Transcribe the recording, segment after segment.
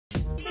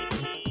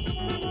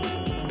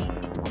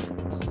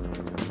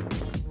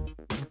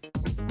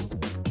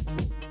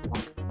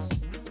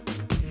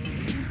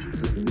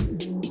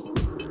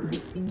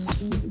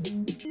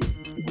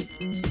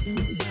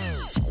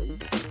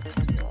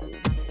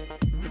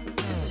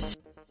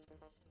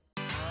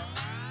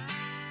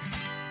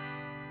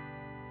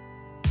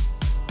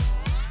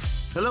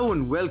Hello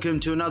and welcome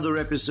to another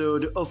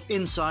episode of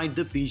Inside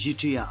the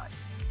PGTI.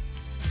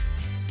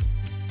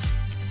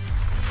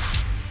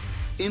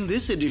 In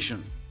this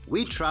edition,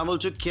 we travel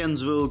to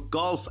Kensville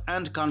Golf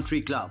and Country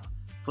Club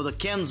for the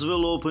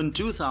Kensville Open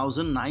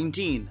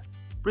 2019,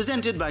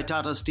 presented by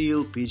Tata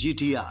Steel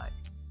PGTI.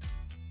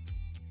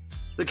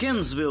 The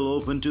Kensville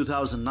Open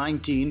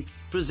 2019,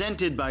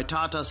 presented by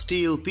Tata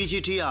Steel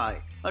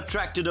PGTI,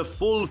 attracted a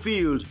full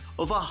field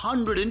of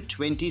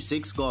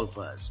 126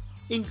 golfers,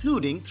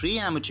 including 3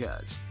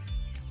 amateurs.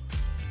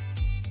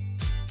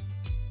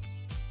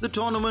 The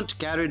tournament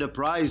carried a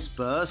prize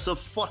purse of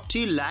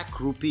 40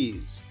 lakh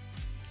rupees.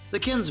 The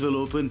Kensville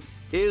Open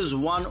is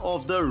one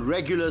of the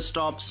regular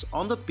stops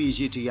on the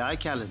PGTI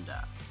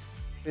calendar.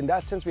 In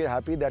that sense, we are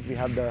happy that we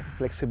have the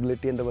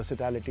flexibility and the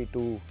versatility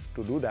to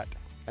do that.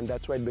 And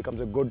that's why it becomes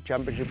a good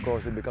championship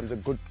course, it becomes a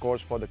good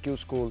course for the Q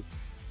School,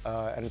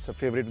 and it's a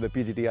favorite of the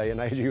PGTI and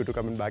IGU to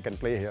come back and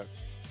play here.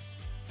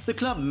 The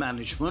club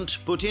management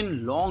put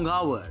in long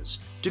hours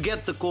to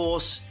get the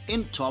course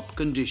in top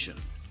condition.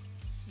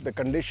 The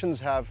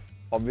conditions have,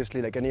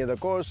 obviously like any other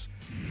course,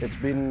 it's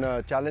been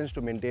a challenge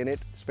to maintain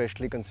it,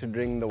 especially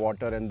considering the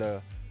water and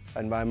the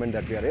environment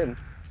that we are in.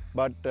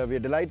 But we are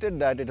delighted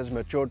that it has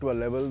matured to a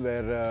level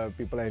where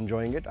people are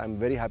enjoying it. I'm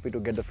very happy to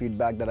get the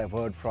feedback that I've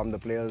heard from the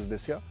players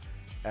this year.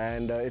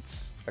 And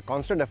it's a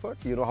constant effort.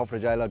 You know how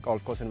fragile a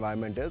golf course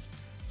environment is.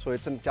 So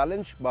it's a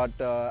challenge, but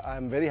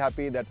I'm very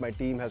happy that my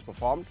team has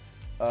performed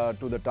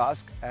to the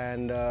task,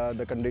 and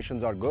the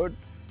conditions are good.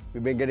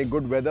 We've been getting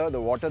good weather.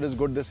 The water is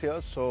good this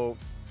year, so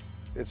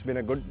it's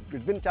been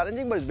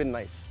challenging, but it's been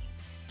nice.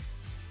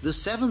 The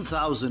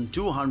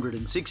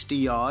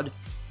 7,260-yard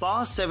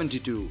par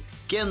 72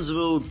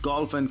 Kensville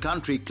Golf and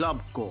Country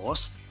Club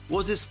course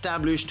was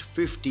established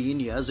 15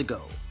 years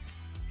ago.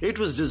 It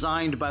was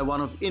designed by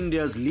one of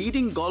India's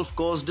leading golf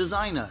course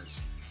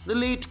designers, the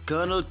late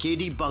Colonel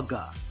K.D.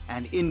 Bagga,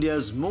 and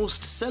India's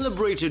most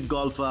celebrated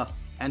golfer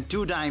and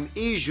 2-time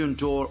Asian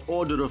Tour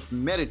Order of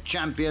Merit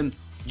champion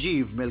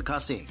Jeev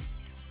Milkha Singh.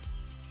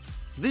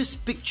 This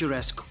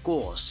picturesque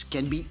course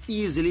can be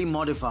easily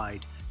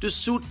modified to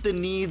suit the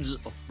needs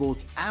of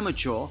both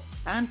amateur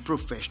and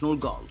professional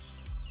golf.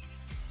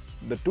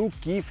 The 2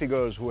 key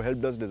figures who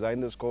helped us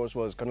design this course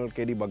was Colonel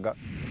K.D. Bagga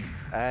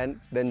and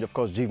then of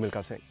course Jeev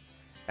Milkha Singh.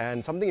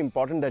 And something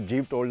important that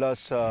Jeev told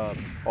us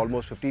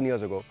almost 15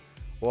 years ago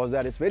was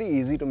that it's very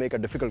easy to make a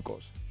difficult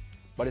course,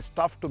 but it's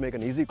tough to make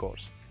an easy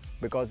course,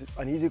 because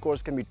an easy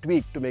course can be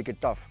tweaked to make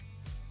it tough,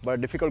 but a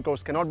difficult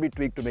course cannot be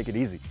tweaked to make it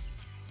easy.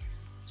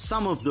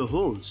 Some of the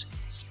holes,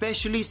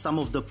 especially some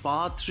of the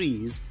par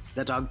 3s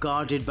that are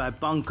guarded by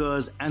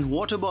bunkers and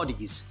water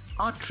bodies,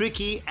 are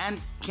tricky and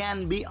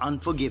can be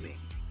unforgiving.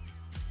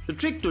 The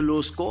trick to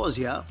low scores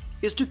here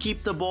is to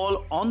keep the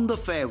ball on the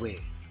fairway,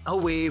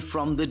 away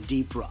from the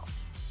deep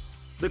rough.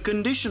 The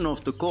condition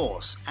of the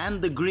course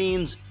and the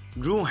greens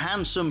drew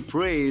handsome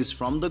praise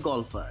from the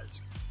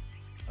golfers.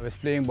 I was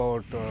playing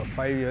about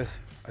 5 years,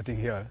 I think,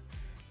 here.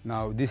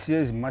 Now this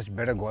year is much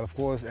better golf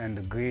course, and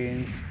the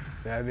greens,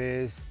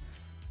 fairways,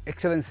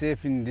 excellent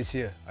safe in this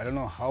year. I don't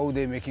know how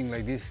they're making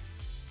like this.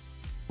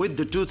 With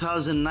the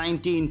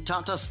 2019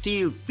 Tata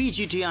Steel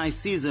PGTI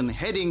season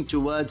heading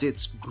towards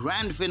its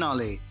grand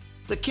finale,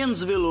 the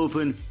Kensville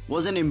Open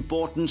was an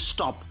important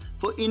stop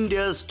for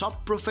India's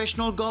top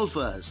professional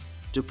golfers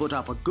to put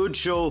up a good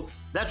show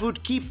that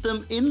would keep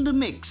them in the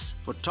mix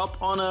for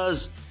top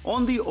honours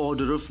on the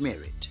Order of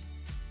Merit.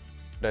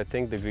 I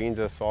think the greens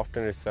are soft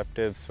and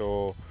receptive,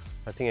 so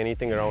I think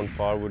anything around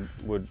par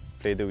would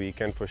play the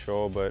weekend for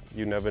sure, but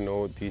you never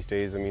know these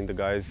days. I mean, the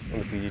guys on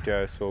the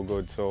PGTI are so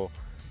good, so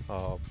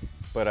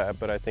but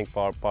I think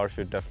par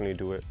should definitely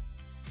do it.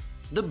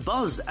 The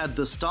buzz at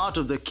the start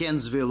of the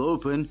Kensville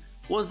Open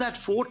was that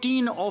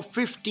 14 or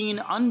 15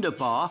 under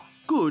par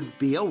could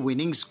be a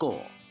winning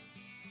score.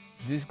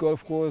 This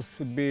golf course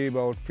should be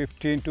about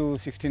 15 to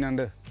 16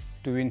 under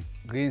to win.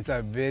 Greens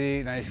are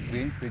very nice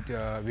greens, which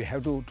we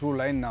have to true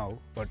line now,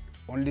 but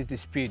only the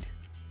speed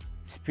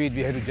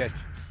we have to judge.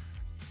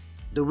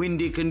 The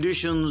windy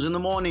conditions in the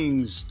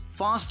mornings,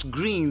 fast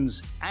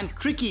greens and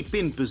tricky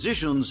pin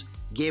positions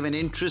gave an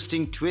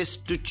interesting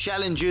twist to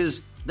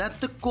challenges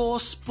that the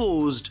course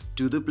posed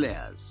to the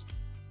players.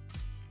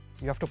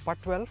 You have to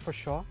putt well for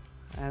sure,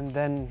 and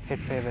then hit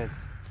fairways,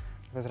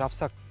 because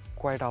roughs are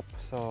quite up,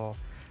 so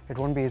it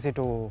won't be easy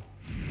to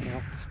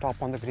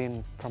stop on the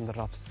green from the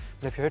roughs.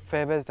 But if you hit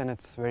fairways, then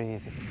it's very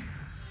easy.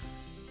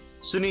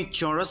 Sunit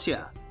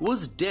Chaurasia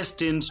was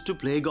destined to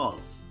play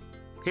golf.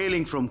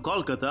 Hailing from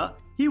Kolkata,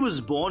 he was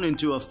born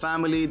into a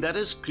family that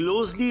is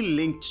closely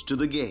linked to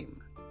the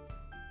game.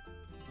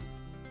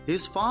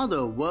 His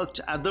father worked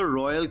at the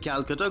Royal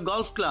Calcutta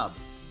Golf Club,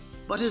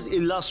 but his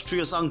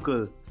illustrious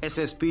uncle,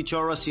 SSP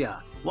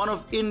Chaurasia, one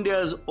of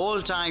India's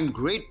all-time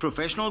great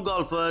professional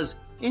golfers,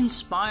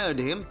 inspired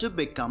him to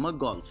become a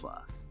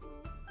golfer.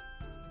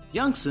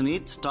 Young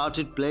Sunit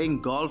started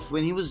playing golf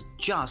when he was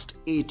just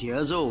 8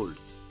 years old.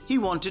 He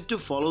wanted to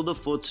follow the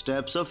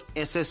footsteps of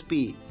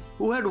SSP,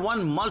 who had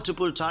won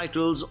multiple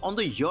titles on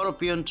the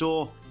European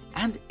Tour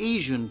and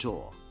Asian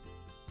Tour.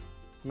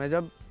 मैं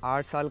जब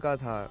 8 साल का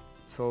था,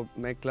 so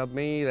मैं club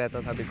में ही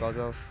रहता था because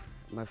of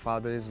my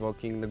father is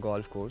working the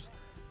golf course.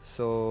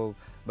 So,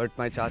 but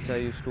my chacha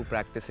used to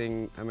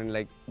practicing. I mean,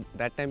 like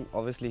that time,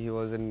 obviously he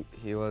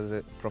was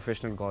a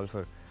professional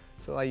golfer.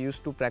 So I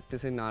used to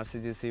practice in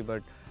RCGC.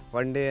 But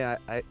one day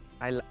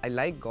I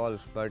like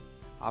golf, but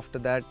after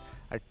that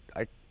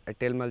I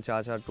tell my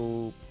chacha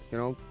to, you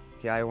know,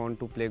 कि I want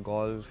to play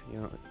golf.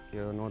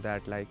 You know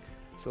that like.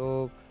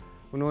 So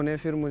उन्होंने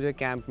फिर मुझे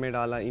camp में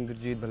डाला,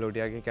 इंद्रजीत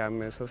भलोटिया के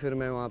camp में. सो फिर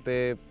मैं वहाँ पे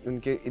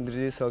उनके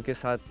इंद्रजीत सर के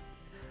साथ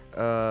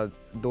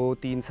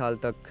 2-3 साल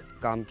तक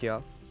काम किया.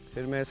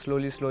 फिर मैं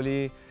स्लोली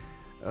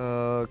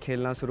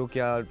खेलना शुरू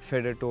किया,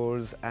 फेडर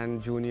टूर्स एंड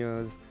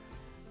जूनियर्स.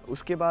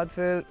 उसके बाद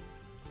फिर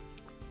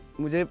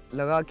मुझे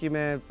लगा कि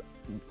मैं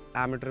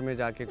एमेटर में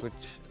जाके कुछ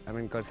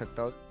कर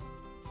सकता हूँ.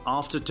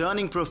 After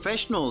turning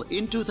professional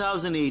in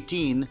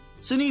 2018,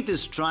 Suneet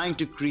is trying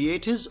to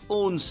create his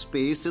own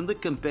space in the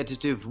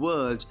competitive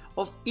world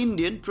of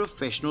Indian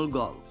professional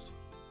golf.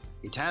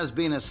 It has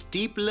been a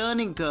steep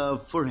learning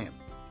curve for him.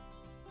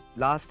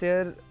 Last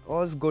year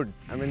was good.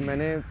 I mean,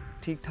 मैंने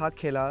ठीक ठाक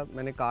खेला,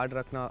 मैंने card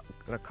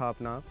रखा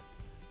अपना,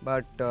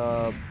 but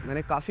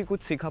मैंने काफ़ी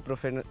कुछ सीखा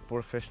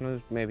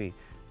प्रोफेशनल में भी,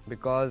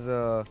 because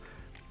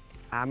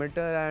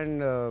amateur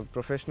and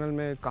professional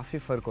में काफ़ी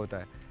फ़र्क होता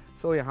है.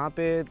 So यहाँ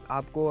पे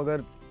आपको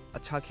अगर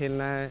अच्छा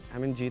खेलना है, I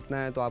mean जीतना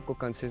है, तो आपको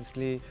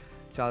कंसिस्टेंटली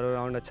चारों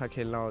राउंड अच्छा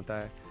खेलना होता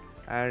है.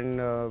 एंड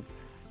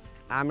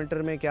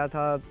amateur में क्या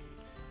था,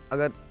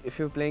 अगर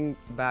if you playing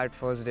bad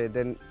first day,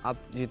 then आप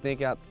जीतने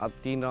के आप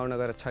 3 राउंड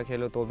अगर अच्छा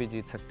खेलो तो भी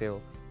जीत सकते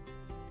हो.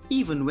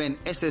 Even when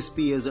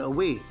SSP is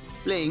away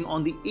playing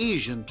on the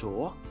Asian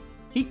Tour,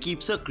 he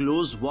keeps a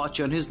close watch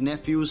on his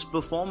nephew's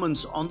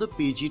performance on the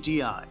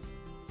PGTI.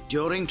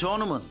 During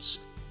tournaments,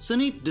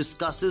 Suneet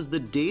discusses the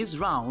day's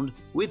round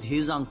with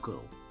his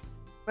uncle.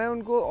 मैं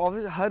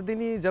उनको हर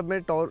दिन ही, जब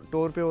मैं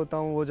tour पे होता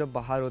हूँ, वो जब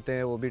बाहर होते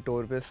हैं वो भी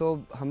टूर पे,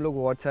 सो हम लोग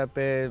व्हाट्सएप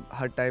पे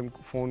हर टाइम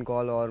फ़ोन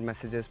कॉल और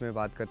मैसेजेस में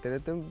बात करते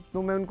रहते हैं,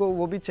 तो मैं उनको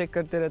वो भी चेक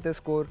करते रहते हैं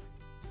score.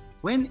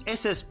 When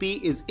SSP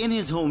is in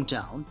his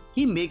hometown,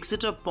 he makes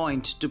it a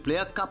point to play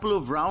a couple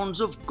of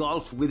rounds of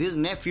golf with his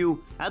nephew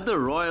at the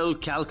Royal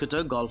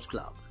Calcutta Golf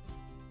Club.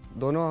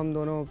 हम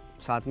दोनों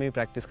साथ में ही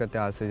प्रैक्टिस करते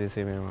हैं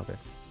RCGC में वहाँ पे.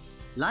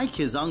 Like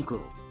his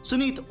uncle,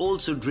 Suneet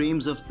also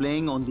dreams of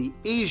playing on the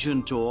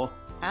Asian Tour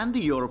and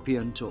the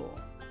European Tour.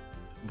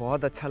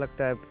 बहुत अच्छा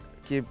लगता है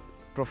कि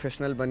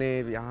प्रोफेशनल बने,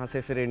 यहाँ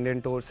से फिर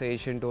इंडियन टूर से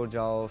एशियन टूर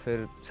जाओ,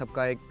 फिर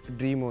सबका एक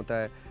ड्रीम होता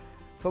है.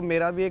 तो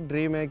मेरा भी एक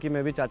ड्रीम है कि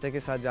मैं भी चाचा के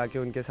साथ जाके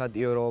उनके साथ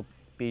Europe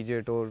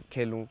PGA tour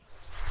खेलूं.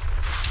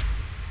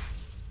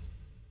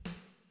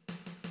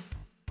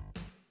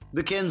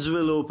 The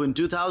Kensville Open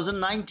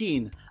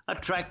 2019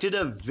 attracted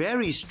a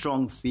very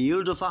strong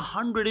field of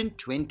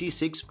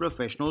 126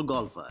 professional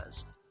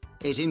golfers.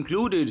 It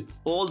included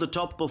all the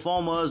top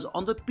performers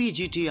on the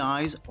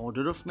PGTI's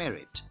Order of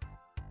Merit.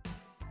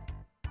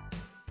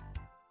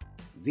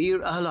 Veer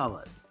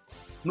Ahlawat,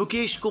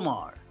 Mukesh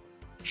Kumar,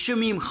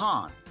 Shamim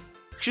Khan,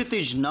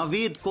 Kshitij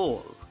Naveed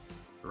Kaul,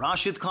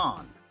 Rashid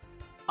Khan,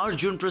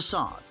 Arjun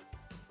Prasad,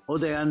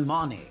 Udayan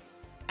Mane,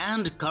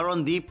 and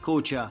Karandeep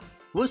Kocha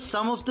were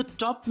some of the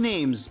top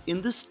names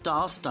in the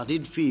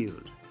star-studded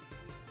field.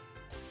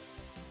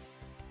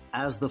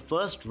 As the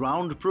first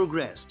round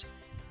progressed,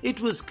 it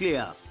was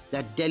clear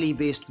that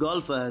Delhi-based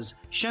golfers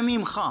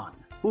Shamim Khan,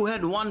 who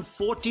had won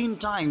 14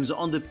 times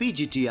on the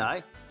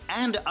PGTI,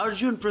 and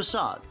Arjun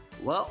Prasad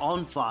were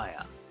on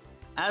fire,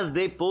 as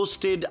they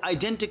posted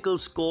identical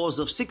scores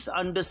of 6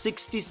 under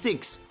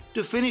 66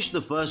 to finish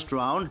the first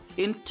round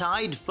in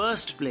tied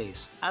first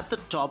place at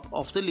the top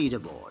of the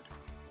leaderboard.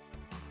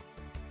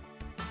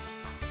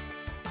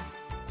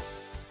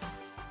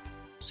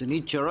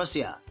 Suneet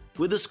Chaurasia,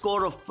 with a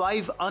score of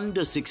 5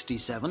 under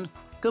 67,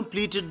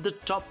 completed the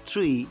top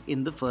 3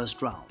 in the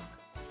first round.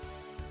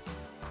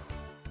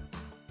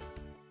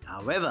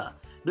 However,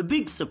 the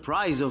big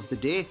surprise of the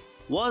day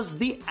was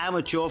the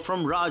amateur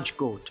from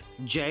Rajkot,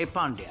 Jay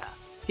Pandya.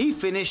 He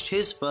finished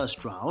his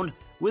first round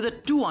with a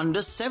 2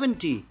 under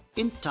 70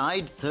 in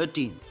tied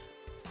 13th.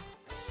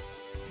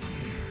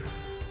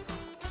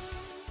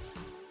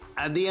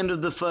 At the end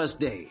of the first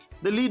day,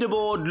 the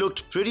leaderboard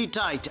looked pretty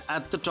tight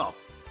at the top,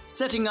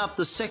 setting up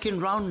the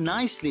second round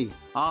nicely,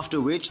 after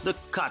which the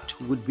cut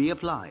would be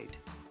applied.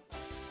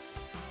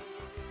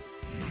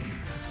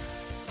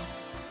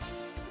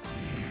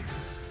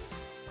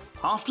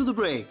 After the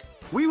break,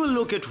 we will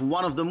look at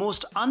one of the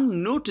most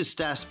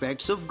unnoticed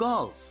aspects of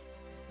golf.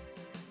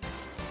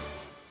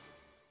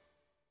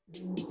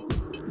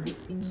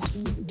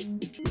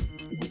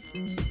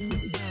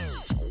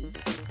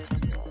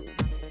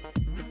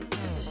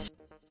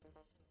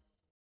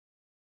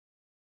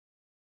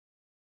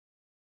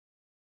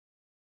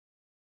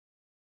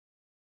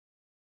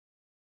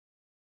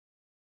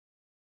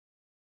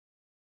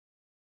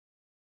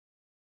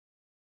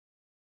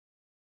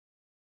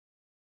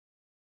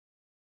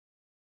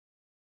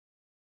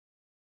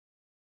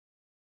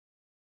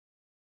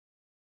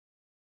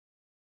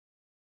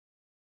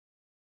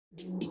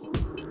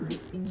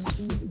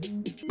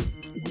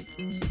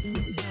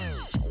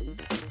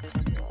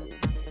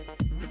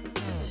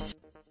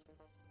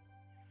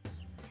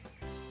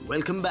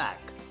 Welcome back.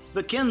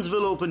 The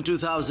Kensville Open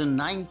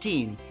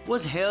 2019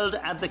 was held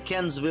at the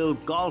Kensville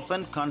Golf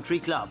and Country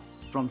Club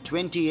from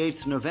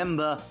 28th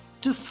November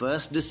to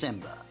 1st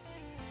December.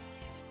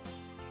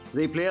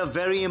 They play a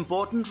very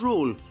important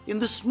role in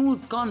the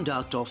smooth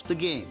conduct of the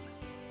game.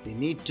 They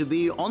need to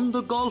be on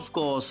the golf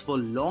course for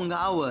long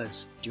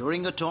hours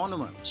during a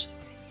tournament.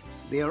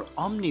 They are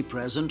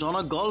omnipresent on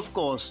a golf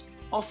course,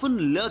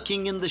 often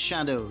lurking in the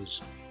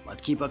shadows,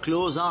 but keep a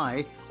close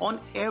eye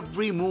on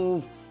every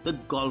move the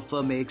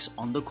golfer makes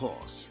on the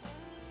course.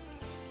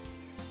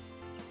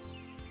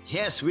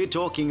 Yes, we're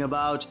talking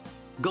about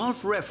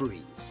golf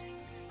referees.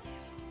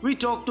 We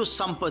talked to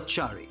Sampath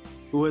Chari,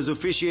 who has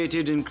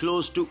officiated in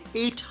close to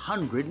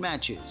 800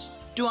 matches,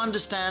 to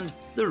understand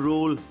the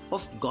role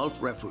of golf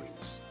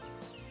referees.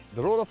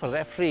 The role of a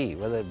referee,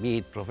 whether it be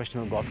it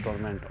professional golf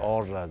tournament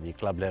or the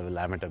club level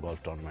amateur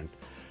golf tournament,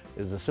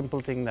 is the simple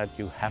thing that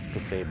you have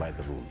to play by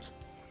the rules.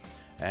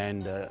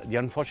 And the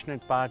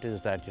unfortunate part is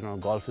that,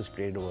 golf is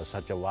played over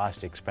such a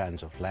vast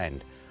expanse of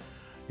land.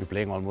 You're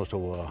playing almost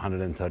over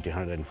 130,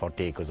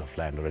 140 acres of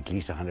land, or at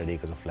least 100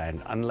 acres of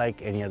land,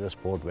 unlike any other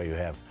sport where you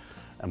have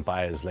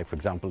umpires. Like, for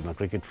example, in a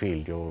cricket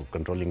field, you're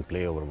controlling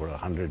play over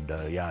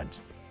 100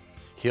 yards.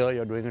 Here,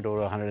 you're doing it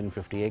over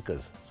 150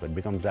 acres, so it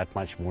becomes that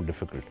much more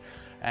difficult.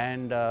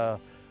 And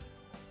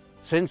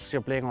since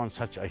you're playing on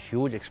such a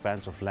huge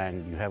expanse of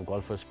land, you have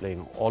golfers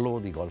playing all over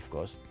the golf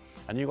course,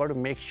 and you've got to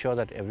make sure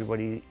that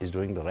everybody is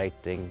doing the right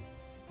thing,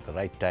 the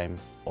right time,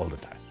 all the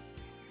time.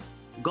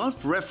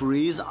 Golf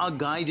referees are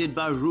guided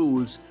by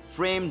rules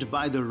framed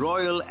by the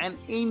Royal and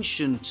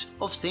Ancient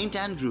of St.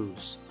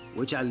 Andrews,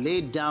 which are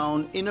laid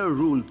down in a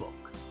rule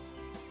book.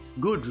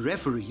 Good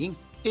refereeing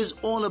is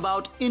all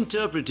about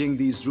interpreting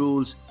these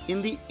rules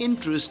in the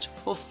interest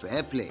of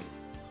fair play.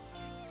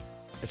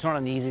 It's not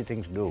an easy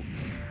thing to do.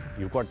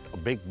 You've got a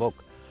big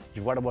book,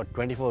 you've got about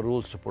 24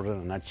 rules to put in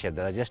a nutshell.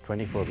 There are just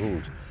 24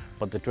 rules,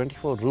 but the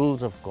 24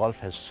 rules of golf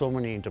has so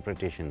many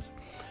interpretations.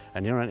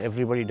 And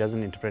everybody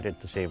doesn't interpret it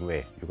the same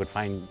way. You could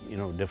find,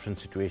 different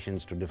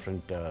situations to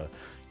different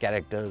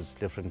characters,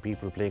 different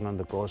people playing on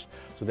the course.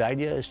 So the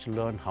idea is to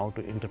learn how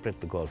to interpret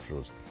the golf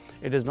rules.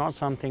 It is not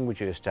something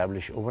which you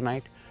establish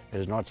overnight. It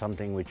is not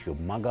something which you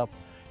mug up.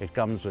 It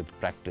comes with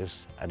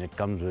practice, and it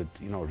comes with,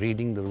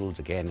 reading the rules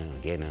again and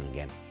again and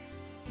again.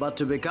 But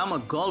to become a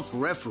golf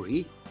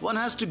referee, one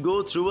has to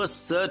go through a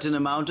certain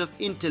amount of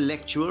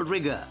intellectual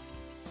rigor.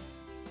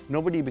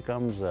 Nobody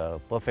becomes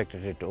perfect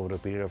at it over a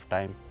period of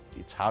time.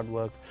 It's hard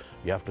work,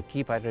 you have to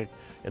keep at it,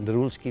 and the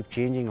rules keep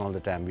changing all the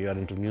time. We are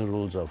into new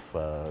rules of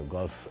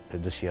golf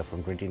this year.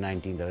 From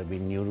 2019, there have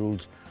been new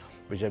rules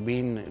which have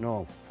been,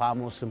 far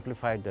more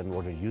simplified than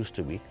what it used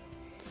to be.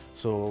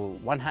 So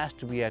one has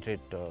to be at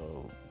it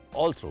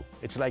all through.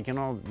 It's like,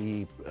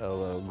 the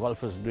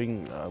golfers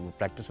doing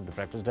practice at the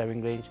practice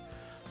driving range.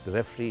 The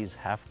referees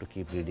have to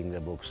keep reading their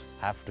books,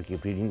 have to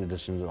keep reading the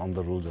decisions on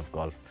the rules of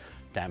golf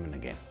time and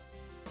again.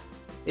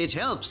 It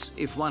helps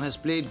if one has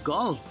played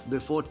golf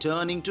before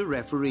turning to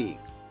refereeing.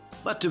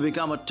 But to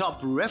become a top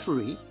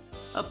referee,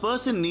 a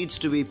person needs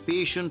to be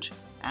patient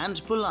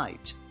and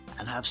polite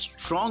and have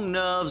strong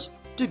nerves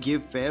to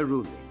give fair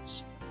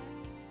rulings.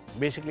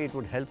 Basically, it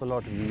would help a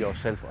lot if you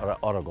yourself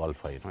or a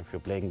golfer. If you're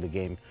playing the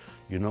game,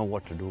 you know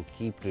what to do,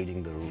 keep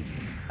reading the rules.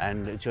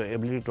 And it's your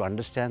ability to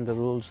understand the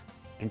rules,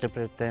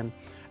 interpret them,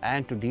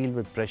 and to deal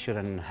with pressure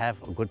and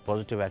have a good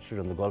positive attitude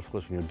on the golf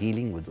course when you're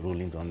dealing with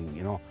rulings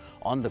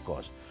on the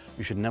course.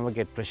 You should never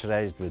get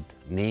pressurized with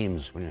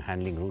names when you're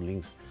handling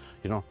rulings.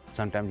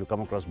 Sometimes you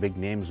come across big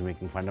names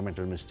making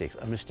fundamental mistakes.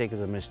 A mistake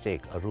is a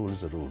mistake, a rule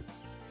is a rule.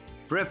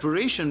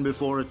 Preparation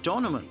before a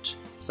tournament,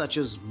 such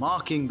as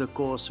marking the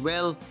course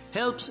well,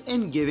 helps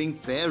in giving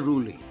fair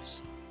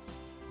rulings.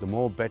 The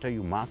more better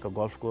you mark a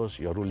golf course,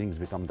 your rulings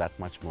become that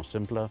much more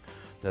simpler.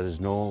 There is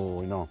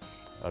no,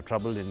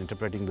 trouble in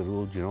interpreting the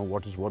rules.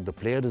 What the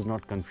player is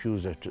not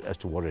confused as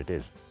to what it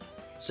is.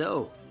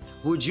 So,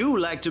 would you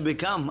like to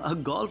become a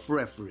golf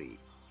referee?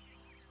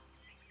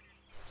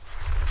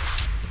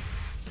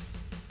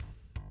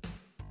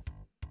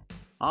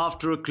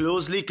 After a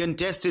closely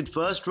contested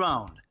first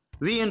round,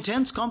 the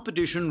intense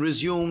competition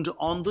resumed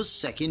on the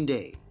second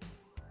day.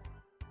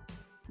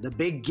 The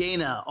big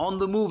gainer on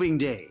the moving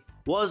day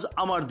was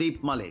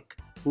Amardeep Malik,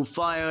 who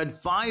fired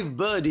 5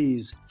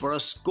 birdies for a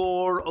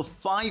score of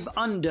 5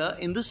 under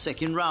in the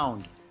second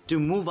round to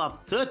move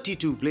up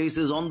 32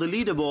 places on the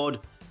leaderboard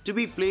to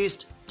be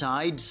placed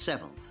tied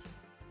 7th.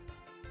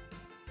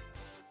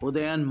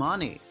 Udayan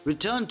Mane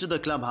returned to the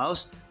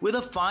clubhouse with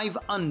a 5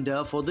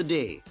 under for the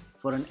day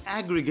for an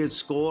aggregate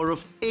score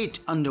of 8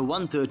 under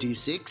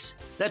 136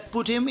 that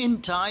put him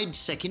in tied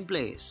second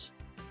place.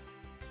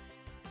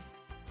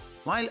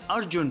 While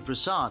Arjun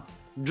Prasad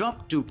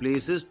dropped 2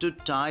 places to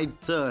tied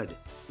third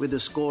with a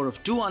score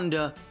of 2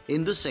 under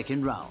in the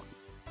second round.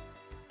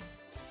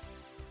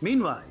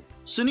 Meanwhile,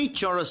 Sunit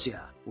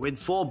Chaurasia, with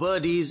 4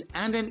 birdies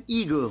and an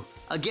eagle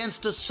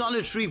against a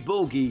solitary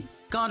bogey,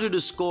 counted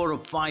a score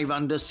of 5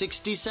 under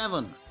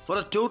 67 for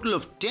a total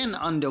of 10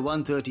 under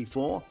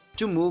 134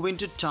 to move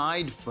into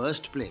tied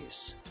first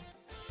place.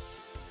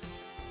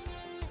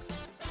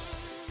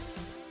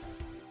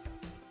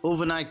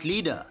 overnight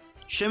leader,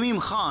 Shamim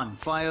Khan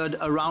fired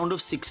a round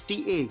of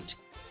 68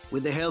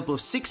 with the help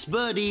of 6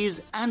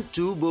 birdies and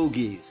 2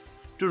 bogeys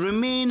to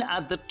remain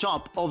at the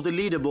top of the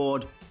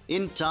leaderboard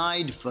in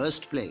tied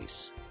first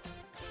place.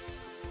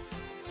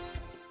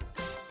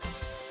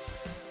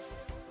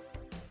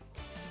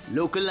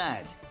 Local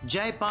lad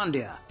Jai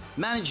Pandya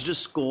managed a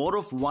score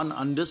of 1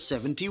 under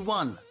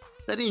 71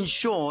 that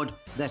ensured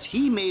that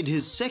he made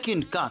his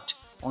second cut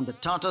on the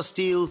Tata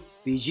Steel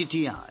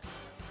PGTI.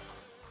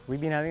 We've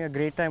been having a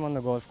great time on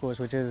the golf course,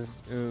 which is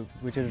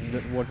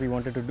what we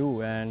wanted to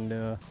do,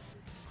 and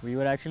we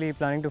were actually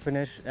planning to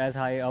finish as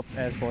high up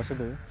as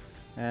possible,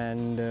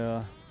 and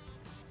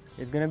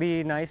it's going to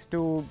be nice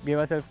to give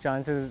ourselves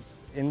chances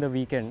in the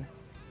weekend.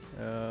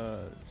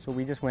 So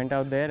we just went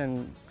out there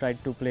and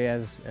tried to play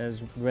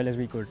as well as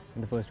we could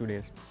in the first 2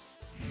 days.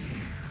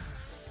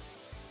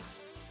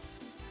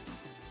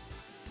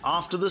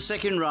 After the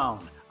second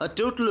round, a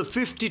total of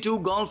 52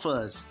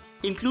 golfers,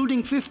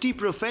 including 50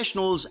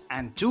 professionals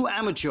and 2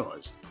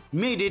 amateurs,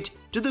 made it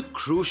to the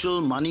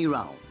crucial money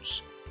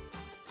rounds.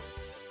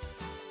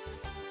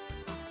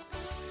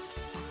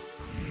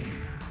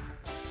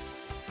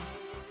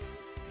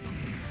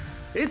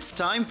 It's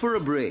time for a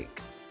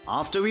break.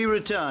 After we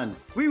return,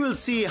 we will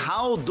see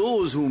how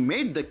those who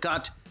made the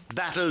cut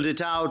battled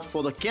it out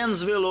for the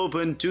Kensville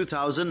Open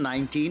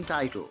 2019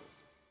 title.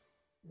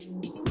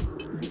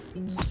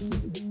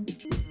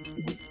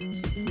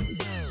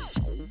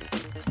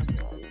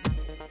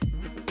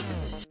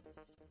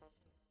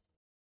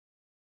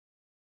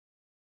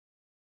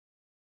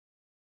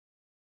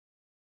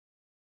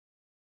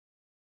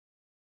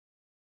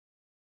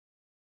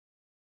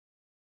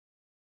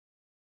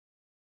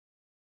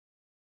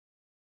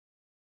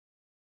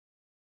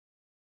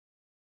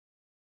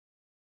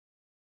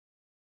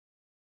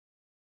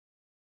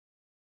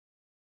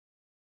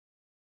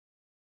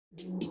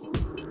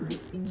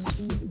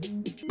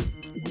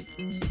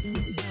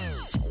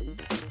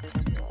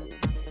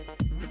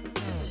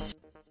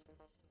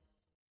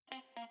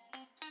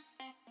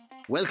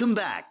 Welcome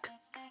back.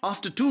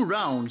 After 2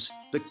 rounds,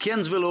 the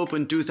Kensville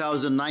Open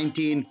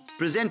 2019,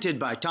 presented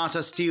by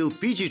Tata Steel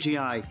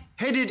PGTI,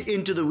 headed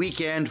into the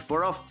weekend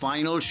for a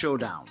final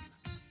showdown.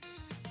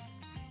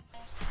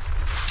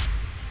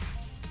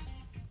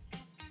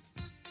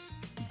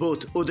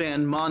 Both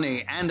Udayan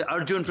Mane and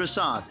Arjun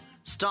Prasad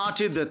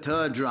started the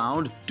third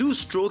round 2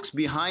 strokes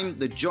behind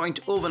the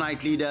joint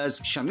overnight leaders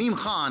Shamim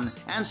Khan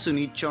and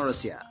Sunit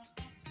Chaurasia.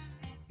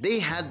 They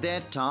had their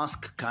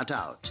task cut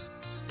out.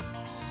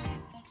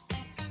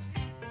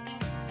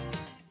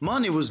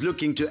 Mane was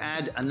looking to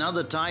add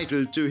another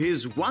title to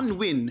his 1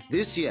 win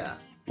this year,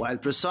 while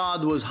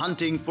Prasad was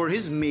hunting for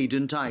his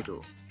maiden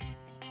title.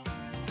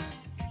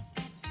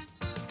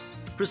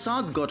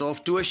 Prasad got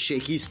off to a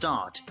shaky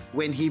start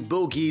when he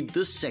bogeyed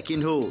the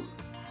second hole.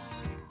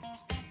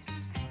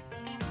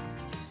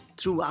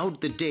 Throughout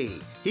the day,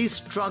 he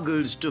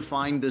struggled to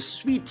find the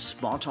sweet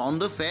spot on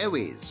the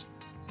fairways.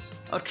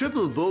 A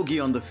triple bogey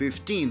on the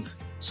 15th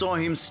saw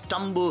him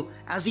stumble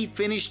as he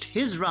finished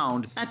his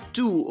round at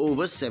 2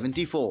 over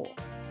 74.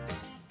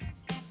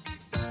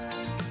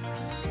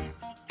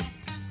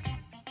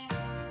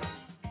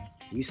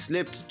 He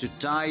slipped to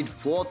tied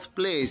 4th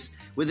place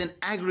with an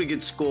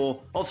aggregate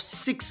score of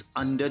 6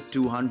 under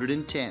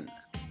 210.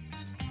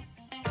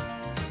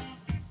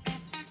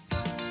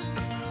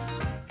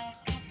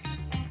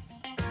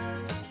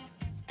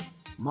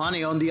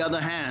 Mane, on the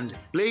other hand,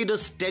 played a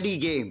steady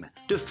game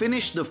to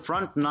finish the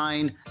front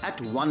 9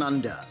 at 1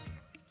 under.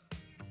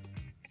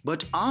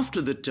 But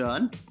after the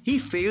turn, he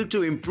failed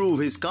to improve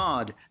his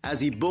card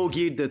as he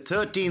bogeyed the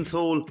 13th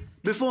hole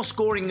before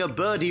scoring a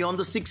birdie on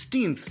the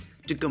 16th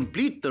to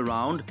complete the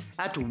round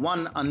at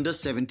 1 under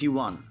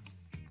 71.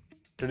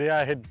 Today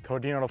I hit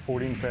 13 out of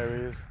 14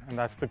 fairways, and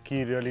that's the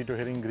key really to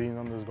hitting greens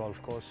on this golf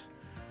course.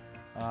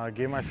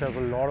 Gave myself a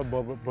lot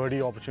of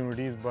birdie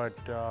opportunities, but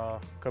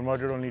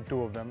converted only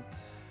 2 of them.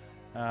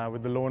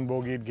 With the lone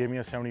bogey, it gave me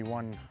a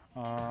 71.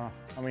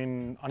 I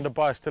mean, under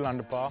par is still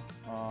under par.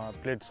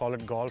 Played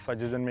solid golf, I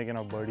just didn't make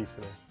enough birdies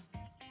today.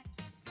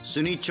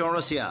 Sunit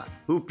Chaurasia,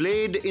 who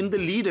played in the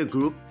leader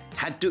group,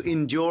 had to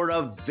endure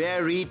a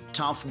very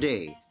tough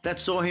day that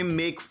saw him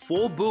make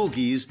 4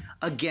 bogeys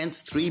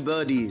against 3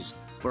 birdies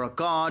for a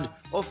card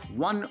of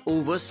 1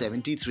 over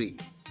 73.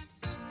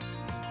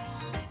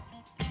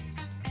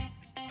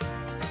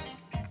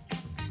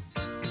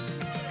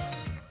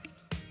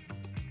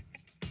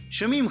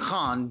 Shamim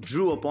Khan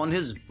drew upon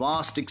his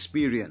vast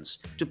experience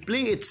to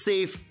play it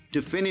safe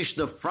to finish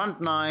the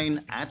front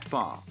 9 at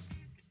par.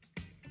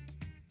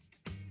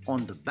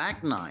 On the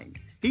back 9,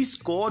 he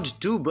scored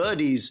 2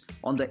 birdies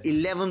on the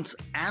 11th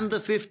and the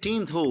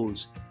 15th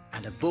holes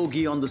and a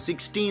bogey on the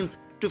 16th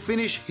to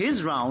finish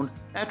his round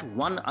at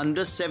 1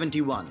 under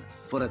 71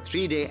 for a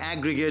 3-day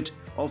aggregate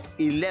of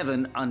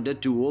 11 under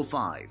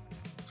 205.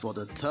 For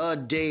the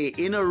 3rd day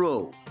in a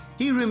row,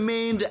 he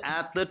remained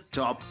at the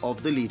top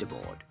of the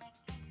leaderboard.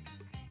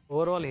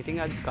 Overall hitting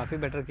आज काफ़ी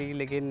better की,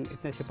 लेकिन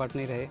इतने चिपट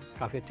नहीं रहे,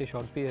 काफ़ी अच्छे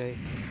shots भी रहे।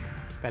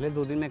 पहले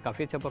 2 दिन में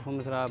काफ़ी अच्छा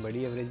परफॉर्मेंस रहा,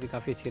 बड़ी एवरेज भी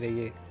काफ़ी अच्छी रही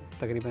है।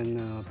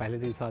 तकरीबन पहले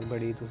दिन 7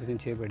 बड़ी, दूसरे दिन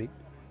 6 बड़ी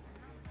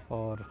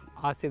और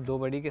आज सिर्फ 2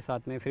 बड़ी के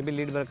साथ में फिर भी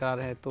लीड बरकरार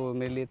है, तो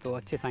मेरे लिए तो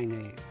अच्छे साइन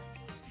है ये।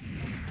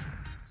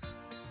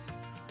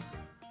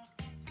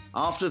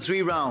 After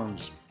 3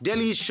 rounds,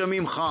 Delhi's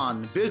Shamim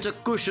Khan built a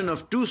cushion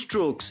of 2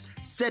 strokes,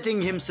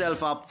 setting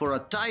himself up for a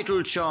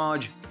title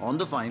charge on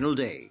the final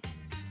day.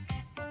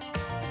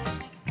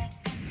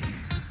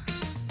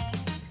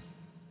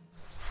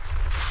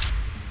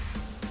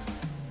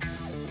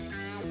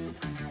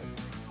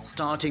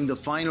 Starting the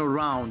final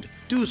round,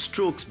 2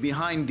 strokes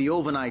behind the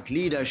overnight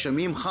leader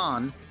Shamim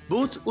Khan,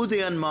 both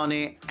Udayan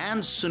Mane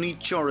and Sunit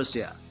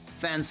Chaurasia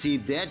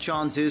fancied their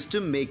chances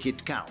to make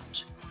it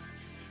count.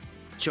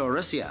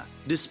 Chaurasia,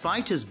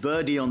 despite his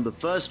birdie on the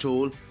first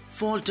hole,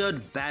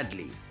 faltered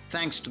badly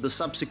thanks to the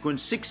subsequent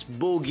 6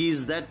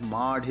 bogeys that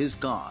marred his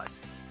card.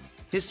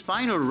 His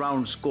final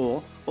round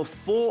score of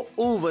 4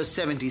 over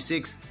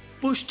 76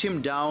 pushed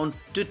him down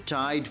to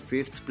tied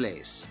 5th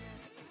place.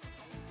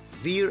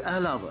 Veer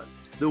Ahlawat,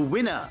 the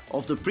winner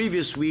of the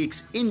previous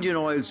week's Indian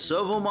Oil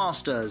Servo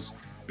Masters,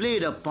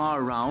 played a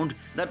par round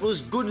that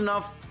was good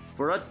enough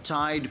for a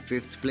tied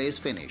 5th place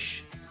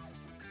finish.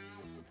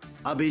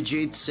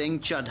 Abhijit Singh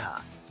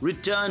Chadha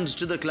returned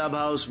to the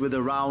clubhouse with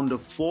a round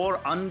of 4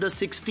 under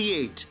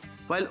 68,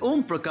 while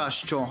Om Prakash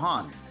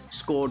Chauhan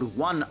scored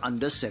 1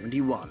 under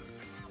 71.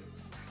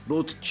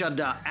 Both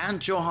Chadha and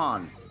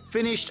Chauhan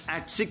finished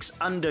at 6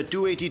 under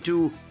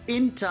 282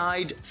 in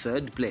tied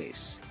 3rd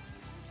place.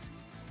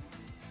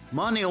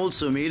 Mane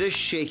also made a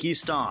shaky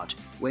start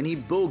when he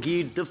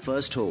bogeyed the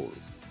first hole,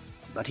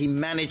 but he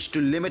managed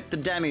to limit the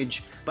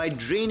damage by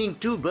draining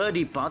 2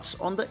 birdie putts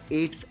on the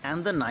 8th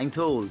and the 9th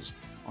holes.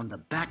 On the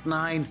back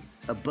 9,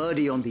 a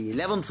birdie on the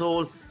 11th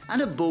hole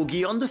and a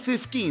bogey on the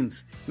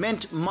 15th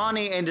meant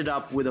Mane ended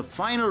up with a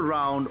final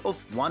round of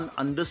 1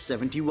 under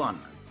 71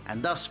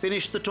 and thus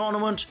finished the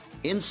tournament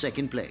in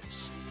 2nd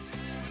place.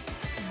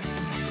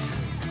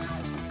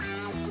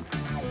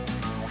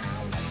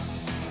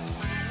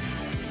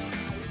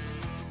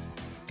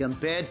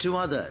 Compared to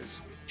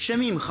others,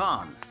 Shamim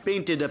Khan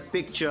painted a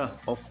picture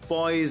of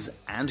poise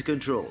and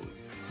control.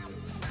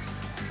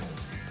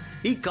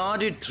 He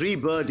carded 3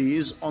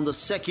 birdies on the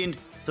 2nd,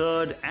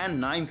 3rd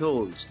and 9th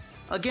holes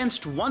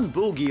against 1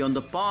 bogey on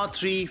the par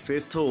 3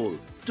 5th hole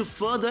to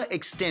further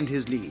extend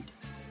his lead.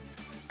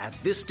 At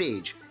this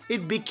stage,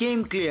 it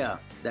became clear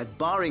that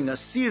barring a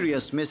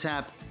serious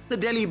mishap, the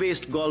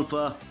Delhi-based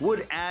golfer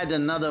would add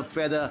another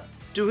feather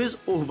to his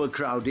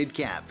overcrowded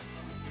cap.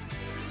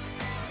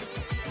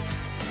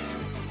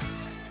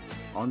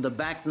 On the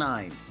back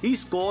 9, he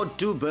scored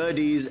 2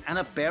 birdies and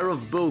a pair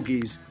of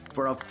bogeys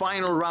for a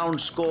final round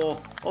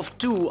score of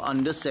 2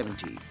 under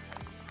 70.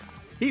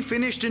 He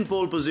finished in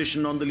pole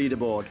position on the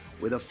leaderboard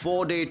with a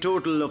 4-day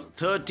total of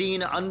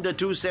 13 under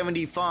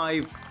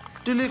 275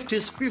 to lift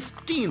his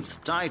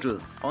 15th title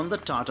on the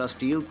Tata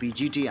Steel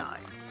PGTI.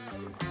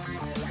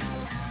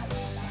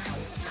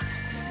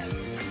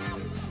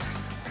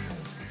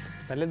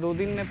 पहले 2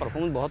 दिन में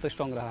performance बहुत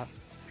strong रहा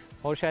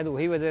और शायद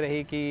वही वजह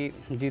रही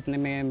कि जीतने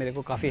में मेरे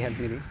को काफ़ी हेल्प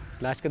मिली।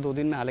 लास्ट के 2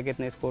 दिन में हालांकि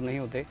इतने स्कोर नहीं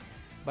होते,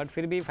 बट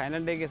फिर भी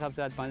फाइनल डे के हिसाब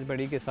से आज 5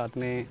 बड़ी के साथ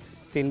में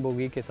 3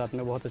 बोगी के साथ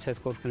में बहुत अच्छा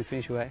स्कोर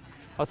फिनिश हुआ है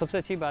और सबसे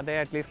अच्छी बात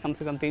है एटलीस्ट कम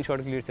से कम 3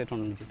 शॉट की लीड से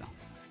टूर्नामेंट जीता।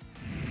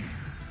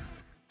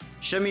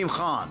 Shamim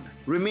Khan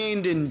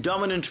remained in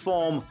dominant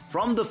form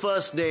from the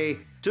first day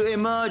to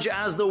emerge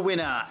as the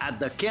winner at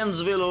the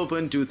Kensville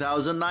Open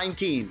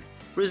 2019,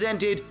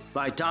 presented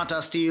by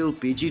Tata Steel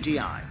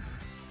PGTI.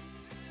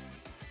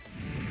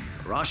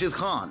 Rashid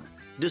Khan,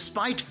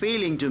 despite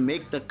failing to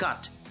make the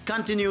cut,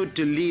 continued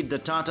to lead the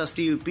Tata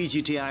Steel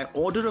PGTI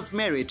Order of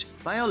Merit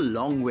by a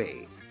long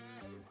way.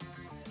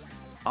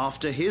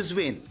 After his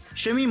win,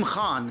 Shamim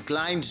Khan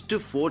climbed to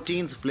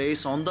 14th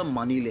place on the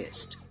money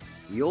list.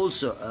 He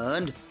also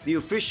earned the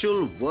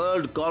official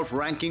World Golf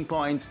Ranking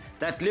points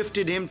that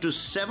lifted him to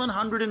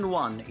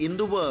 701 in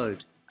the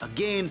world, a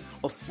gain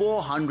of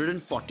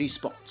 440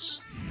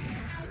 spots.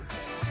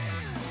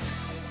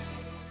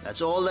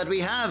 That's all that we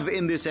have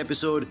in this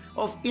episode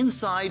of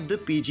Inside the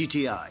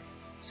PGTI.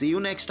 See you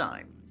next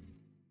time.